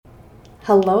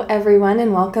Hello, everyone,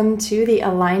 and welcome to the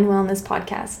Align Wellness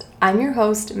Podcast. I'm your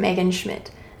host, Megan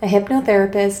Schmidt, a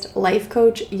hypnotherapist, life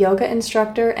coach, yoga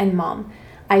instructor, and mom.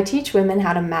 I teach women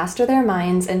how to master their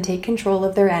minds and take control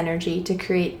of their energy to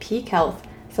create peak health,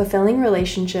 fulfilling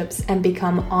relationships, and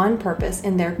become on purpose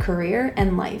in their career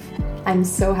and life. I'm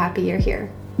so happy you're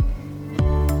here.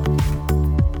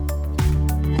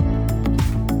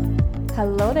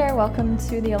 Hello there, welcome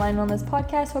to the Align Wellness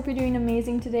Podcast. Hope you're doing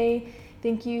amazing today.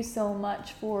 Thank you so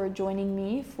much for joining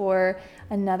me for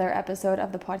another episode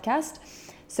of the podcast.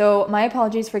 So my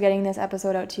apologies for getting this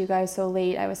episode out to you guys so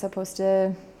late. I was supposed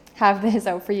to have this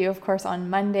out for you, of course,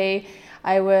 on Monday.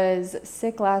 I was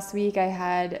sick last week. I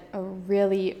had a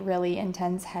really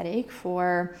intense headache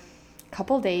for a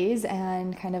couple days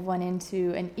and kind of went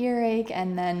into an earache,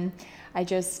 and then I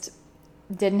just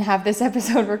didn't have this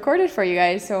episode recorded for you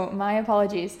guys, so my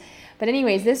apologies. But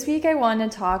anyways, this week I want to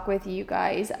talk with you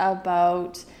guys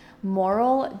about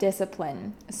moral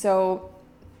discipline. So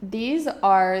these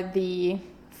are the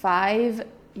 5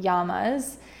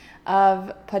 yamas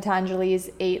of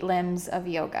Patanjali's 8 limbs of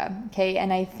yoga. Okay,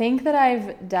 and I think that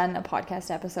I've done a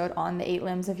podcast episode on the 8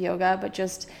 limbs of yoga, but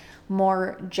just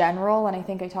more general, and I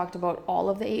think I talked about all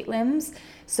of the 8 limbs.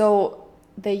 So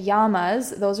the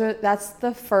yamas, that's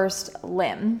the first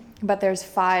limb, but there's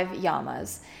 5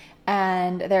 yamas.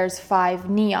 And there's 5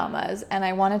 niyamas, and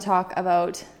I want to talk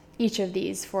about each of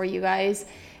these for you guys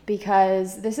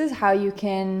because this is how you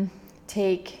can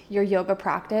take your yoga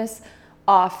practice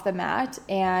off the mat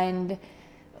and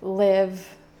live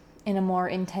in a more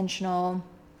intentional,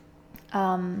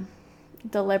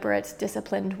 deliberate,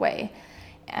 disciplined way.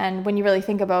 And when you really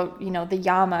think about, the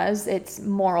yamas, it's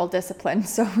moral discipline,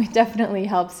 so it definitely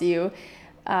helps you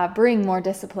bring more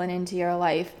discipline into your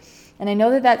life. And I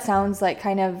know that sounds like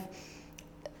kind of,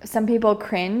 some people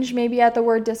cringe maybe at the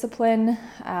word discipline.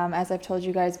 As I've told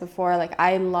you guys before, like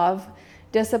I love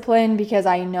discipline because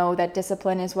I know that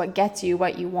discipline is what gets you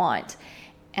what you want.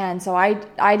 And so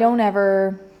I don't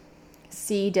ever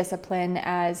see discipline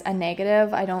as a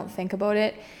negative. I don't think about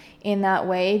it in that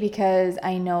way because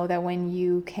I know that when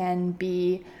you can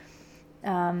be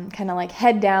kind of like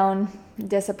head down,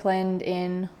 disciplined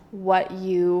in what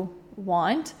you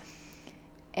want,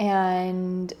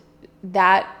 and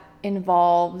that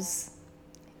involves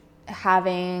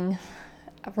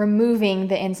removing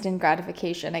the instant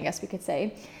gratification, I guess we could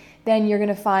say, then you're going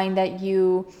to find that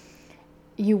you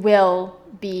will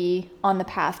be on the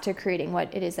path to creating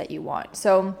what it is that you want.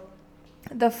 So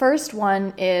the first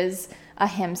one is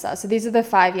ahimsa. So these are the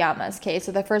 5 yamas, okay?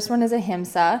 So the first one is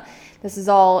ahimsa. This is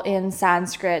all in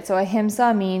Sanskrit. So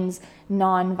ahimsa means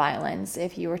non-violence,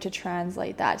 if you were to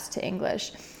translate that to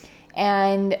English.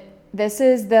 And this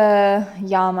is the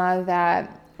yama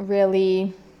that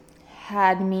really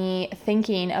had me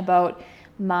thinking about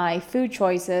my food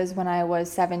choices when I was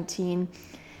 17,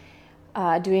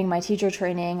 doing my teacher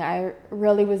training. I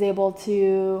really was able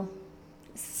to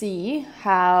see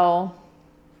how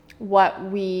what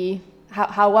we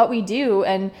do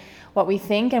and what we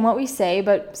think and what we say,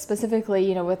 but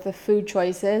specifically, with the food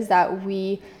choices that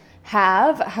we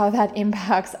have, how that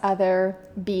impacts other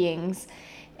beings.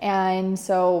 And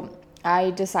so I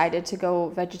decided to go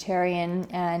vegetarian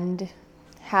and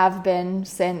have been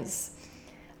since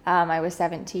I was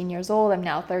 17 years old. I'm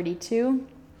now 32,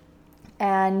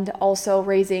 and also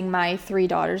raising my 3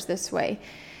 daughters this way.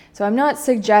 So I'm not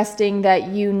suggesting that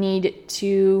you need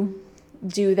to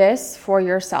do this for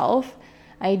yourself.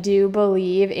 I do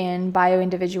believe in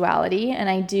bioindividuality, and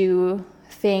I do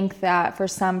think that for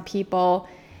some people,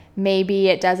 maybe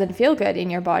it doesn't feel good in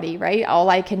your body, right? All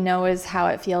I can know is how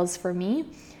it feels for me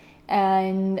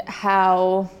and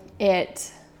how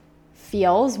it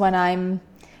feels when I'm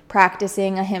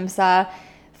practicing ahimsa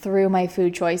through my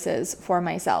food choices for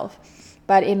myself.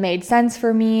 But it made sense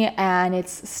for me, and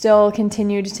it's still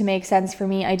continued to make sense for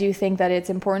me. I do think that it's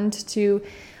important to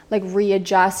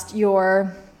readjust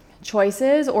your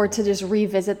choices or to just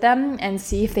revisit them and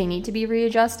see if they need to be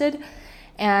readjusted.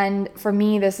 And for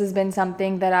me, this has been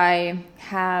something that I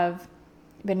have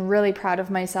been really proud of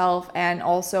myself, and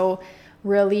also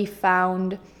really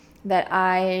found that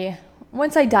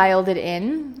once I dialed it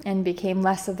in and became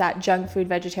less of that junk food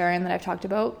vegetarian that I've talked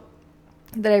about,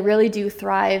 that I really do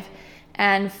thrive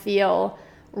and feel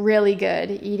really good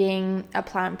eating a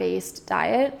plant-based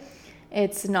diet.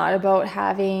 It's not about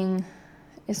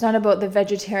the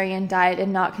vegetarian diet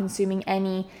and not consuming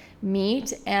any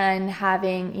meat and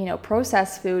having,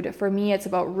 processed food. For me, it's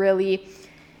about really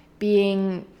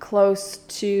being close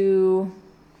to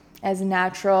as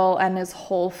natural and as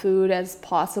whole food as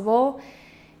possible.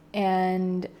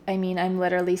 And I mean, I'm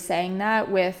literally saying that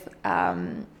with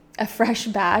a a fresh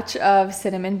batch of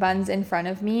cinnamon buns in front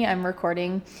of me. I'm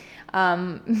recording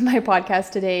my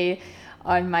podcast today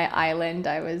on my island.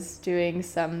 I was doing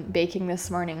some baking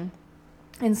this morning.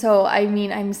 And so,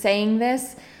 I'm saying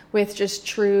this with just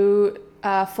true,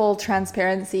 full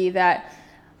transparency that,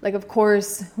 like, of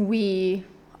course, we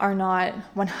are not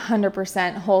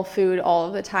 100% whole food all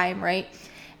of the time, right?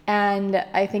 And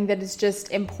I think that it's just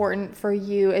important for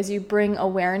you as you bring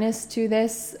awareness to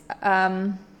this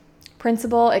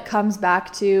principle. It comes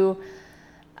back to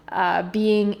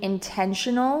being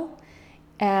intentional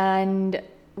and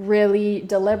really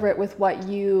deliberate with what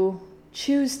you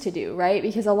choose to do, right?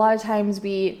 Because a lot of times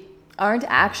we aren't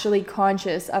actually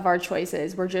conscious of our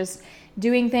choices. We're just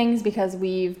doing things because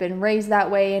we've been raised that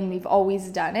way and we've always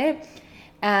done it,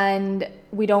 and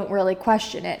we don't really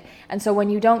question it. And so when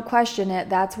you don't question it,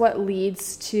 that's what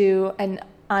leads to an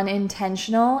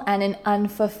unintentional and an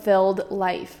unfulfilled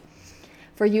life.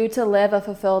 For you to live a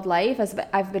fulfilled life, as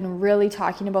I've been really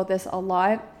talking about this a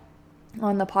lot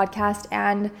on the podcast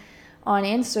and on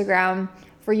Instagram,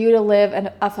 for you to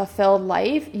live a fulfilled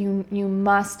life, you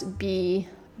must be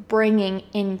bringing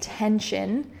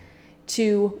intention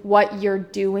to what you're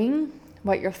doing,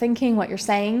 what you're thinking, what you're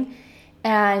saying.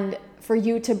 And for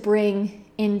you to bring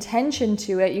intention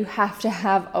to it, you have to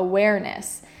have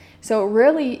awareness. So it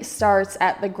really starts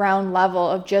at the ground level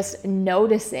of just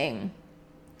noticing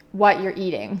what you're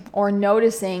eating, or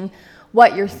noticing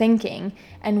what you're thinking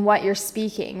and what you're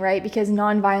speaking, right? Because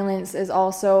nonviolence is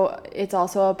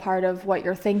also a part of what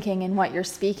you're thinking and what you're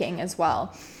speaking as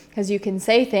well. Because you can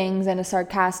say things in a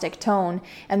sarcastic tone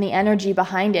and the energy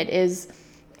behind it is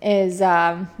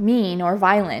mean or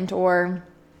violent, or,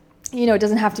 it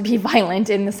doesn't have to be violent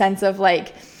in the sense of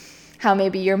like how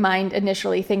maybe your mind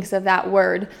initially thinks of that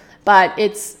word, but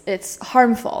it's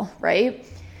harmful, right?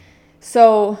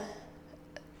 So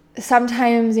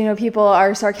sometimes, people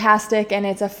are sarcastic and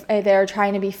they're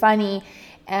trying to be funny,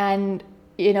 and,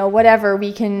 whatever,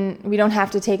 we don't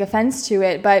have to take offense to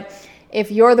it. But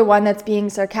if you're the one that's being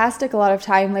sarcastic a lot of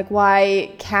time, like,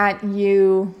 why can't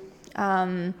you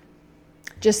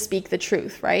just speak the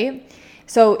truth, right?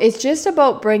 So it's just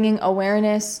about bringing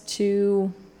awareness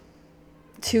to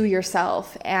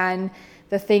yourself and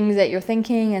the things that you're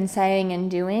thinking and saying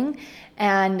and doing.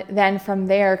 And then from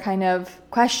there, kind of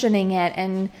questioning it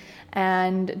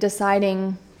and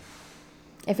deciding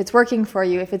if it's working for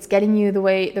you, if it's getting you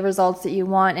the results that you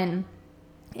want, and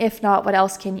if not, what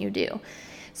else can you do?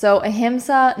 So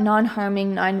ahimsa,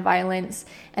 non-harming, non-violence,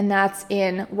 and that's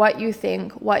in what you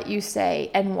think, what you say,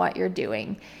 and what you're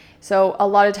doing. So a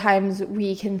lot of times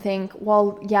we can think,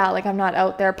 well, yeah, like, I'm not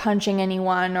out there punching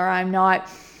anyone, or I'm not,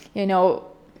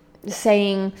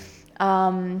 saying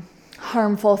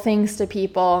harmful things to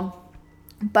people.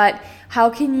 But how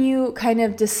can you kind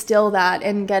of distill that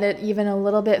and get it even a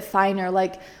little bit finer?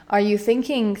 Like, are you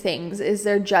thinking things? Is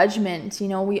there judgment?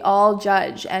 We all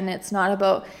judge, and it's not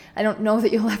about, I don't know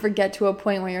that you'll ever get to a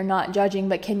point where you're not judging,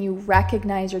 but can you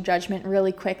recognize your judgment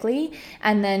really quickly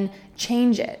and then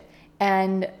change it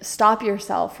and stop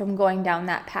yourself from going down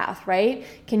that path, right?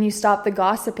 Can you stop the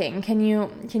gossiping? Can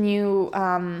you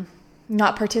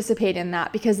not participate in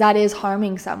that, because that is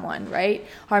harming someone, right?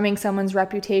 Harming someone's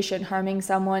reputation, harming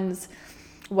someone's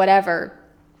whatever.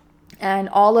 And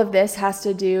all of this has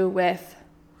to do with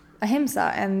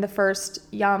ahimsa and the first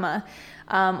yama,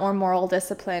 or moral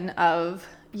discipline of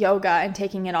yoga, and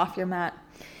taking it off your mat.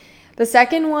 The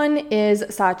second one is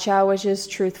satya, which is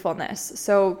truthfulness.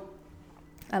 So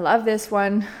I love this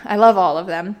one. I love all of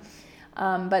them.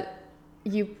 But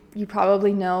you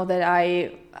probably know that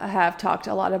I have talked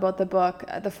a lot about the book,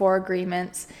 The 4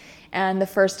 Agreements, and the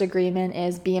first agreement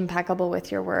is be impeccable with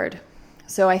your word.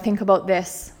 So I think about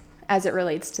this as it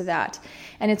relates to that.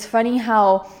 And it's funny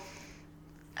how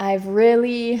I've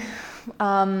really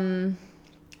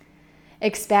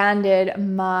expanded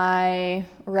my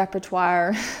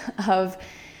repertoire of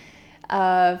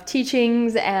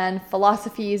teachings and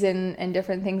philosophies and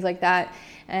different things like that.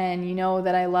 And you know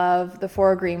that I love the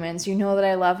 4 Agreements. You know that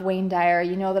I love Wayne Dyer.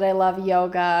 You know that I love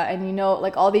yoga. And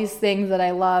like all these things that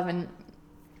I love and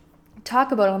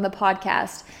talk about on the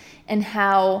podcast, and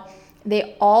how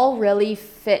they all really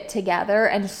fit together.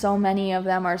 And so many of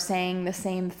them are saying the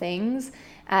same things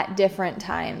at different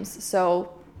times.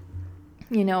 So,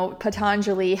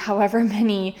 Patanjali, however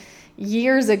many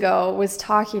years ago, was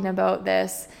talking about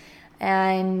this.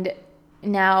 And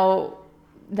now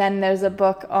then there's a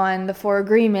book on the 4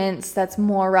 Agreements that's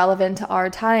more relevant to our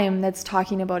time that's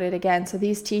talking about it again. So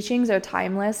these teachings are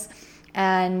timeless,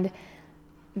 and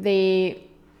these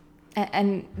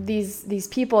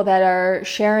people that are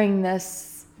sharing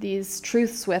these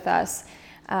truths with us,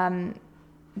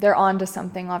 they're onto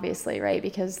something, obviously, right?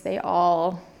 Because they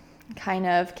all kind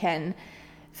of can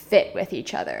fit with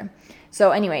each other.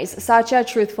 So anyways, satya,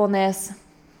 truthfulness,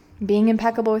 being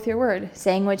impeccable with your word,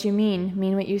 saying what you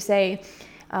mean what you say.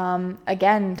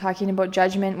 Again, talking about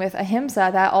judgment with ahimsa,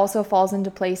 that also falls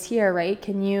into place here, right?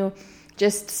 Can you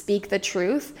just speak the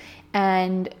truth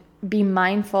and be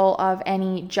mindful of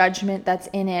any judgment that's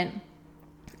in it,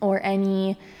 or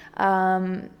anything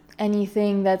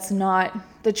that's not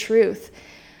the truth?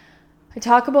 I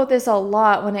talk about this a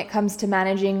lot when it comes to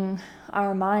managing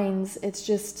our minds. It's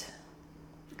just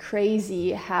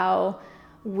crazy how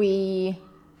we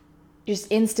just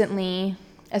instantly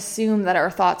assume that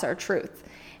our thoughts are truth.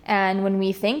 And when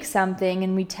we think something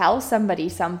and we tell somebody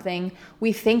something,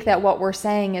 we think that what we're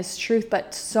saying is truth,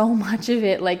 but so much of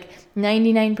it, like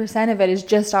 99% of it, is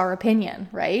just our opinion,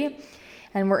 right?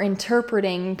 And we're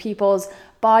interpreting people's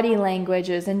body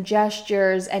languages and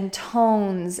gestures and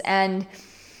tones and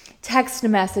text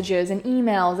messages and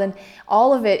emails, and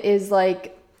all of it is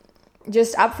like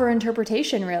just up for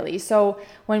interpretation, really. So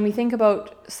when we think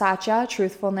about satya,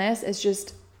 truthfulness, it's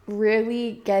just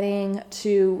really getting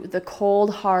to the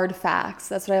cold, hard facts.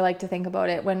 That's what I like to think about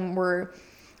it when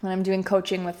I'm doing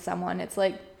coaching with someone. It's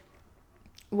like,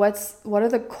 what are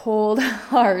the cold,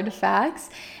 hard facts,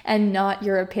 and not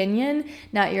your opinion,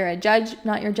 not your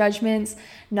judgments,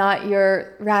 not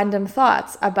your random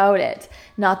thoughts about it,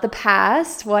 not the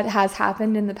past, what has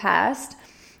happened in the past,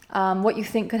 what you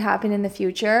think could happen in the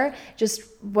future. Just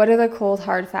what are the cold,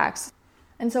 hard facts?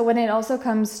 And so when it also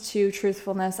comes to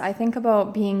truthfulness, I think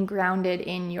about being grounded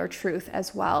in your truth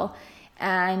as well,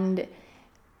 and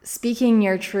speaking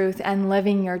your truth and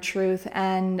living your truth.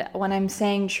 And when I'm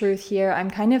saying truth here,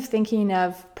 I'm kind of thinking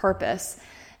of purpose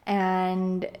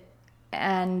and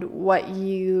what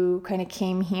you kind of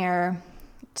came here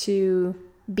to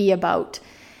be about,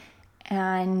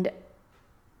 and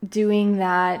doing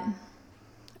that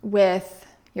with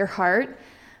your heart,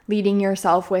 leading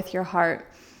yourself with your heart.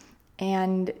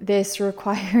 And this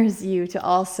requires you to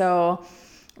also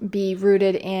be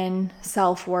rooted in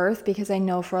self-worth, because I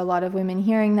know for a lot of women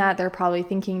hearing that, they're probably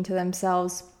thinking to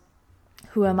themselves,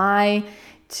 who am I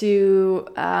to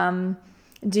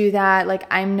do that? Like,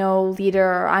 I'm no leader,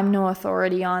 or I'm no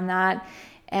authority on that.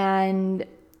 And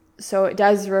so it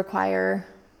does require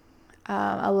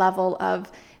a level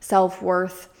of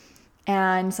self-worth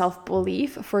and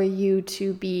self-belief for you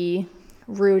to be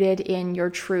rooted in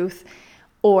your truth,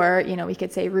 or, we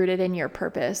could say rooted in your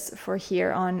purpose for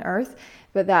here on earth.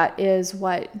 But that is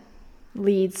what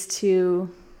leads to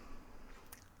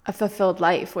a fulfilled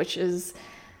life, which is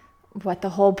what the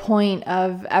whole point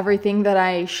of everything that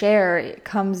I share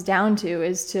comes down to,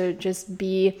 is to just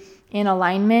be in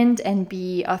alignment and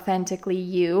be authentically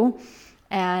you,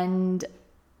 and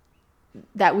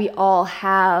that we all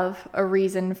have a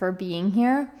reason for being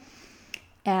here,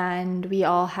 and we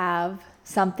all have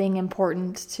something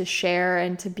important to share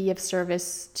and to be of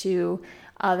service to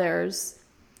others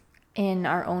in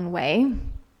our own way.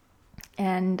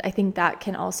 And I think that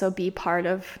can also be part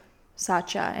of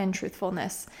satya and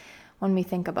truthfulness when we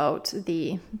think about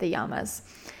the yamas.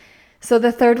 So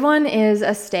the third one is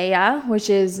asteya, which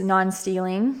is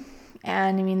non-stealing.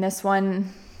 And this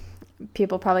one,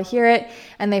 people probably hear it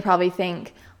and they probably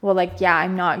think, well,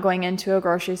 I'm not going into a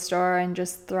grocery store and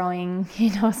just throwing,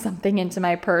 something into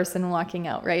my purse and walking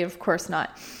out, right? Of course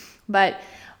not. But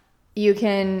you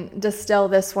can distill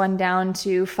this one down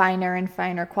to finer and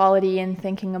finer quality, and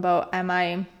thinking about, am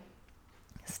I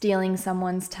stealing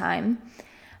someone's time?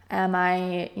 Am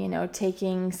I,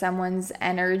 taking someone's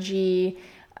energy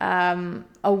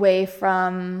away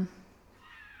from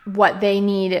what they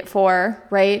need it for,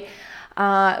 right?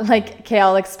 Okay,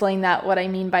 I'll explain what I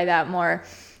mean by that more.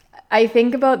 I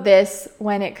think about this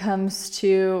when it comes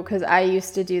to, because I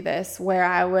used to do this, where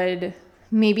I would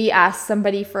maybe ask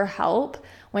somebody for help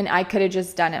when I could have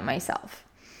just done it myself.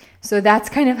 So that's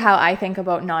kind of how I think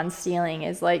about non-stealing,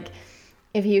 is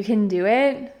if you can do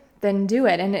it, then do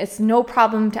it. And it's no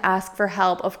problem to ask for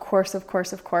help, of course.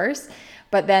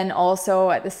 But then also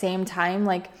at the same time,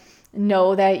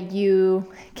 know that you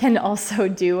can also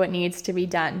do what needs to be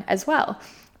done as well,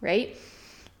 right?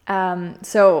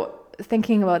 So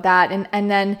thinking about that,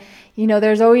 and then,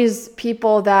 there's always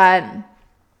people that,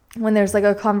 when there's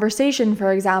a conversation,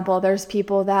 for example, there's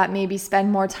people that maybe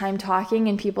spend more time talking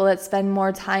and people that spend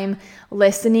more time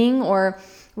listening, or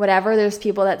whatever. There's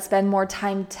people that spend more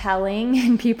time telling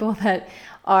and people that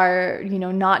are,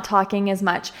 not talking as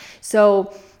much.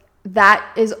 So that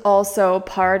is also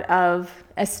part of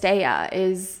asteya,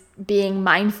 is being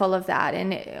mindful of that.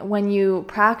 And when you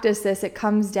practice this, it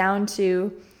comes down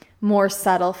to more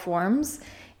subtle forms,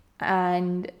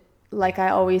 and like I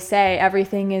always say,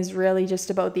 everything is really just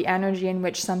about the energy in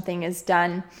which something is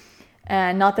done.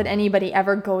 And not that anybody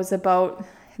ever goes about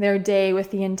their day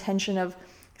with the intention of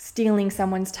stealing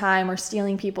someone's time or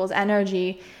stealing people's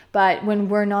energy. But when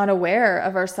we're not aware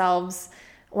of ourselves,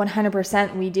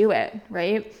 100% we do it,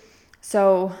 right?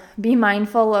 So be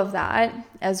mindful of that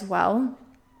as well.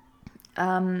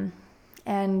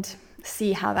 And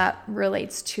see how that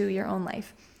relates to your own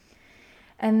life.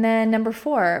 And then number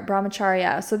 4,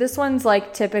 brahmacharya. So this one's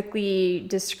like typically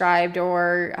described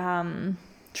or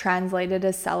translated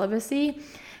as celibacy,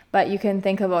 but you can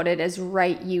think about it as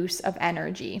right use of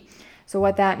energy. So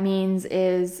what that means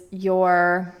is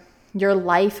your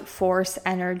life force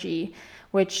energy,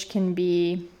 which can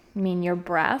be, your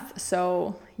breath.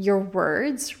 So your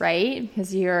words, right?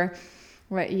 Because you're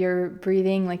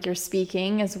breathing, like you're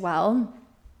speaking as well.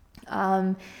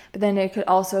 But then it could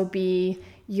also be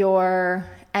your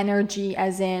energy,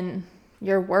 as in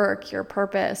your work, your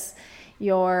purpose,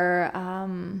 your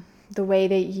the way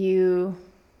that you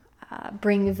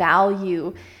bring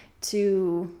value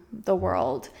to the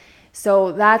world.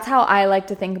 So that's how I like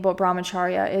to think about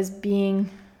brahmacharya, is being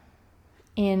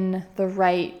in the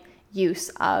right use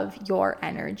of your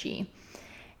energy.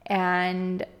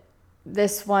 And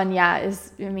this one,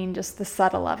 is, just the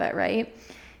subtle of it, right?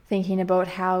 Thinking about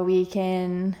how we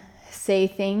can say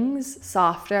things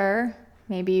softer.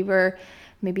 Maybe we're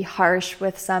harsh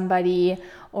with somebody,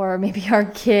 or maybe our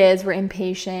kids, we're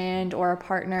impatient, or a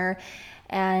partner.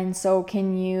 And so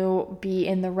can you be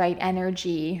in the right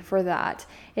energy for that?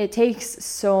 It takes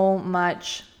so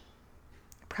much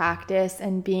practice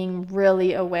and being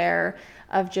really aware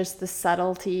of just the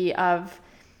subtlety of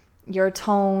your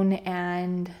tone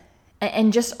and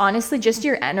just honestly, just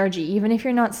your energy. Even if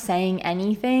you're not saying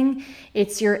anything,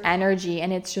 it's your energy.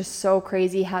 And it's just so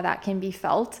crazy how that can be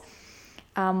felt.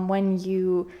 When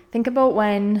you think about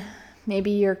when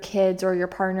maybe your kids or your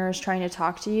partner is trying to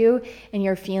talk to you and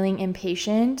you're feeling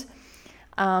impatient,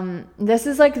 this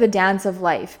is like the dance of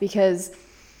life, because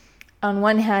on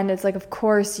one hand, it's like, of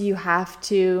course, you have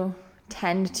to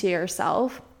tend to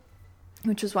yourself,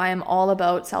 which is why I'm all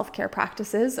about self-care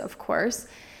practices, of course,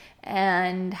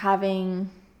 and having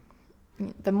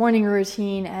the morning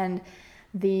routine and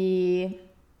the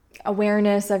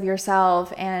awareness of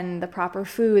yourself and the proper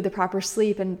food, the proper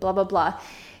sleep, and blah, blah, blah.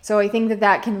 So I think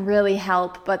that can really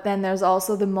help. But then there's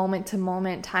also the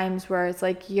moment-to-moment times where it's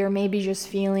like you're maybe just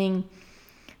feeling,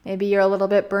 maybe you're a little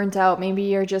bit burnt out, maybe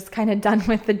you're just kind of done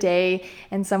with the day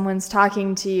and someone's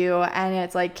talking to you, and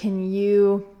it's like, can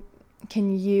you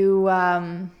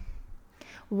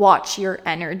watch your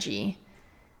energy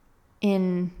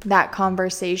in that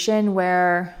conversation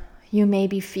where you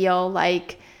maybe feel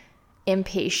like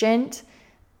impatient?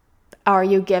 Are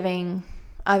you giving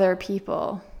other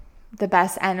people the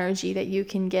best energy that you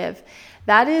can give?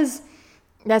 That's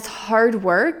hard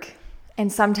work,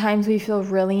 and sometimes we feel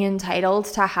really entitled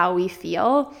to how we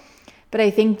feel. But I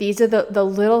think these are the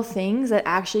little things that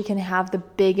actually can have the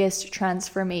biggest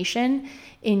transformation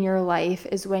in your life,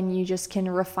 is when you just can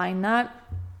refine that.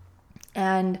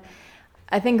 And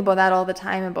I think about that all the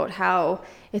time, about how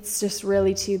it's just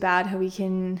really too bad how we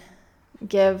can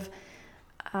give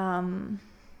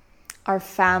our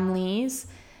families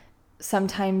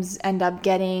sometimes end up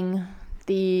getting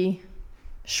the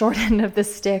short end of the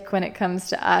stick when it comes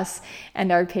to us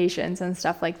and our patients and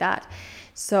stuff like that.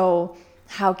 So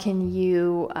how can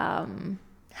you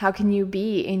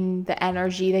be in the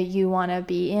energy that you want to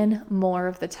be in more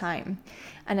of the time?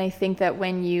 And I think that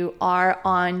when you are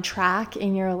on track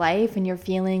in your life and you're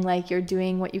feeling like you're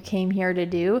doing what you came here to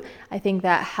do, I think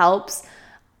that helps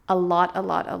a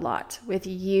lot with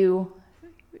you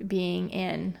being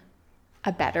in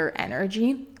a better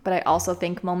energy. But I also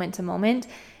think moment to moment,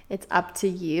 it's up to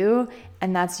you,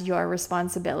 and that's your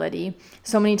responsibility.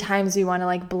 So many times we want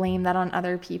to blame that on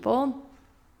other people.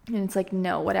 And it's like,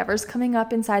 no, whatever's coming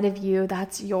up inside of you,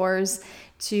 that's yours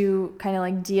to kind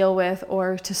of deal with,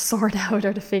 or to sort out,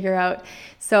 or to figure out.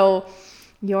 So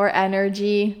your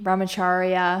energy,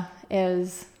 brahmacharya,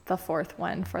 is the 4th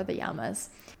one for the yamas.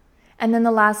 And then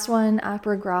the last one,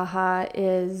 aparigraha,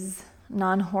 is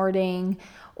non-hoarding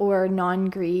or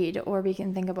non-greed, or we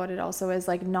can think about it also as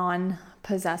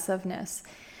non-possessiveness.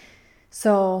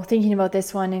 So thinking about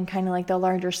this one in kind of the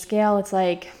larger scale, it's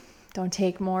like, don't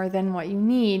take more than what you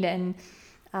need. And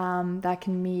that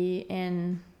can be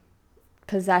in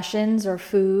possessions or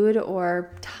food or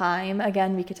time.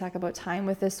 Again, we could talk about time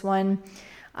with this one.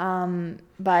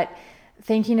 But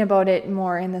thinking about it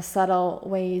more in the subtle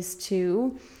ways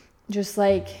too, just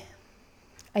I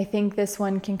think this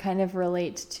one can kind of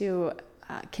relate to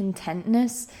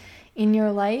contentness in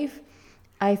your life.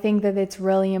 I think that it's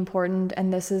really important,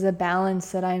 and this is a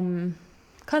balance that I'm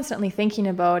constantly thinking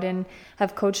about and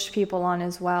have coached people on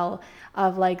as well,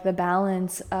 of like the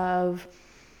balance of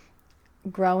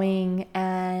growing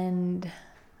and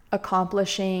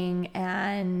accomplishing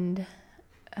and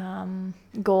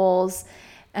goals,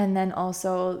 and then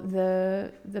also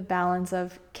the balance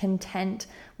of content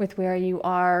with where you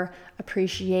are,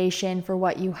 appreciation for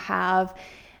what you have.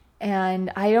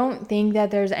 And I don't think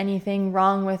that there's anything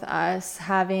wrong with us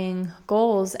having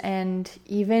goals, and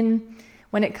even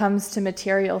when it comes to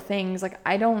material things, like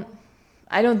I don't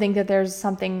think that there's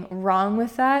something wrong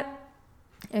with that,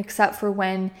 except for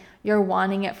when you're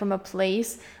wanting it from a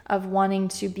place of wanting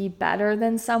to be better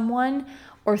than someone,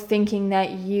 or thinking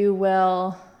that you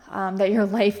will, that your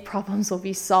life problems will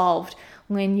be solved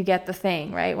when you get the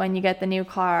thing, right? When you get the new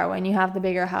car, when you have the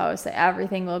bigger house, that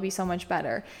everything will be so much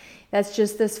better. That's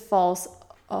just this false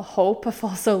hope, a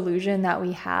false illusion that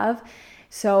we have.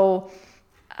 So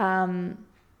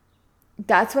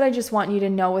that's what I just want you to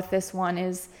know with this one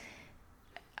is,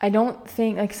 I don't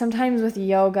think, like sometimes with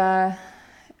yoga,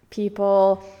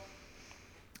 people,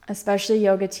 especially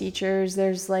yoga teachers,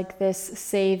 there's like this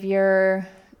savior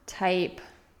type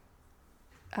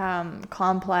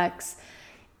complex,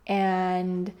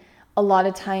 and a lot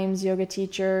of times yoga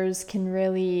teachers can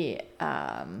really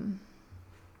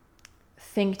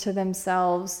think to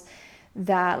themselves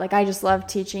that like, I just love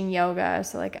teaching yoga,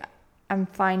 so like I'm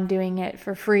fine doing it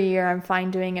for free, or I'm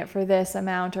fine doing it for this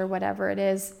amount, or whatever it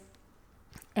is.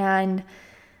 And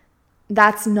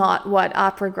that's not what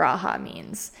aparigraha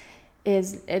means.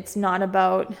 It's not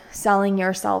about selling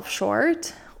yourself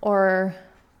short or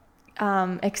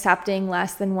accepting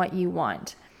less than what you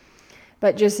want,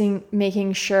 but just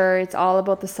making sure it's all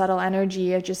about the subtle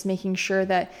energy of just making sure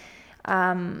that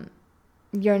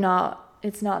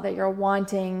it's not that you're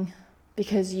wanting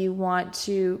because you want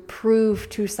to prove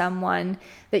to someone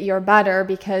that you're better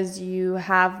because you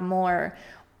have more,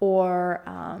 or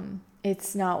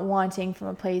it's not wanting from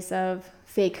a place of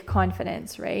fake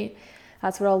confidence, right?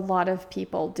 That's what a lot of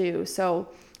people do. So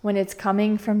when it's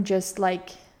coming from just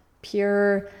like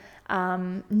pure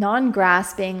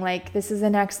non-grasping, like this is the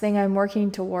next thing I'm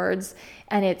working towards,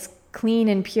 and it's clean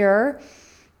and pure,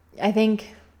 I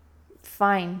think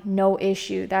fine, no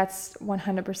issue. That's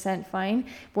 100% fine.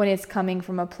 When it's coming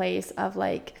from a place of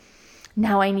like,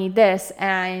 now I need this,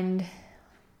 and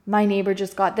my neighbor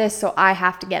just got this, so I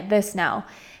have to get this now.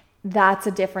 That's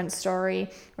a different story.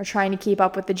 We're trying to keep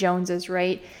up with the Joneses,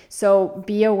 right? So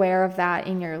be aware of that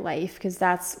in your life, because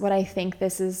that's what I think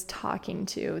this is talking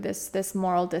to. This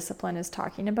moral discipline is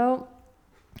talking about.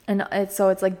 And it's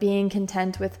like being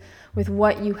content with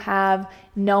what you have,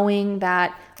 knowing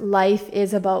that life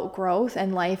is about growth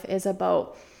and life is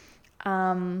about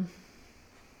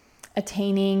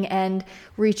attaining and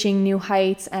reaching new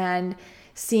heights and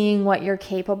seeing what you're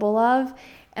capable of.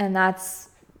 And that's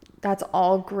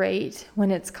all great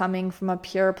when it's coming from a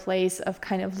pure place of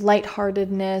kind of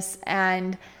lightheartedness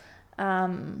and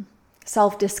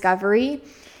self-discovery,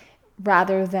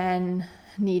 rather than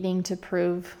needing to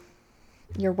prove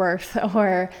your worth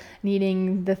or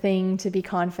needing the thing to be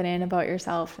confident about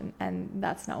yourself. And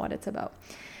that's not what it's about.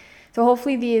 So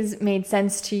hopefully these made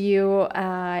sense to you.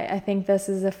 I think this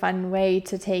is a fun way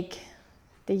to take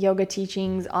the yoga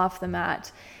teachings off the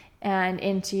mat and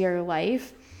into your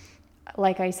life.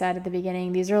 Like I said at the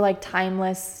beginning, these are like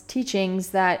timeless teachings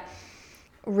that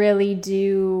really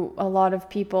do, a lot of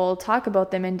people talk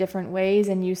about them in different ways,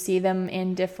 and you see them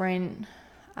in different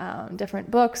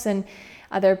books and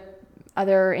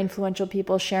other influential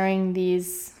people sharing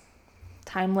these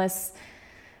timeless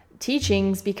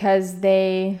teachings, because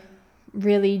they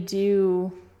really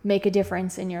do make a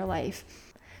difference in your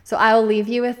life. So I will leave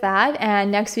you with that,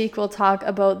 and next week we'll talk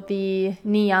about the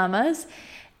niyamas.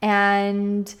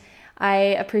 And I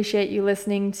appreciate you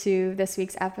listening to this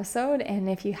week's episode, and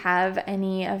if you have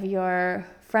any of your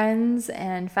friends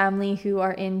and family who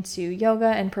are into yoga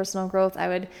and personal growth, I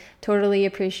would totally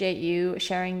appreciate you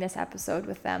sharing this episode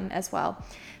with them as well.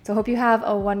 So I hope you have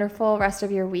a wonderful rest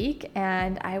of your week,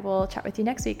 and I will chat with you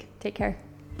next week. Take care.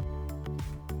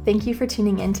 Thank you for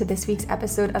tuning in to this week's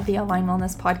episode of the Align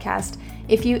Wellness Podcast.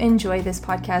 If you enjoy this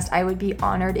podcast, I would be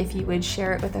honored if you would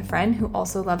share it with a friend who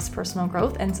also loves personal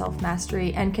growth and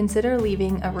self-mastery, and consider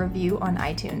leaving a review on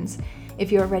iTunes.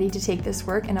 If you are ready to take this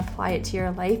work and apply it to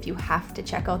your life, you have to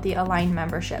check out the Align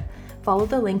membership. Follow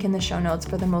the link in the show notes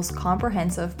for the most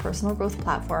comprehensive personal growth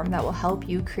platform that will help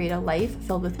you create a life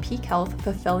filled with peak health,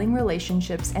 fulfilling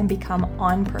relationships, and become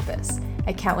on purpose.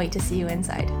 I can't wait to see you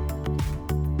inside.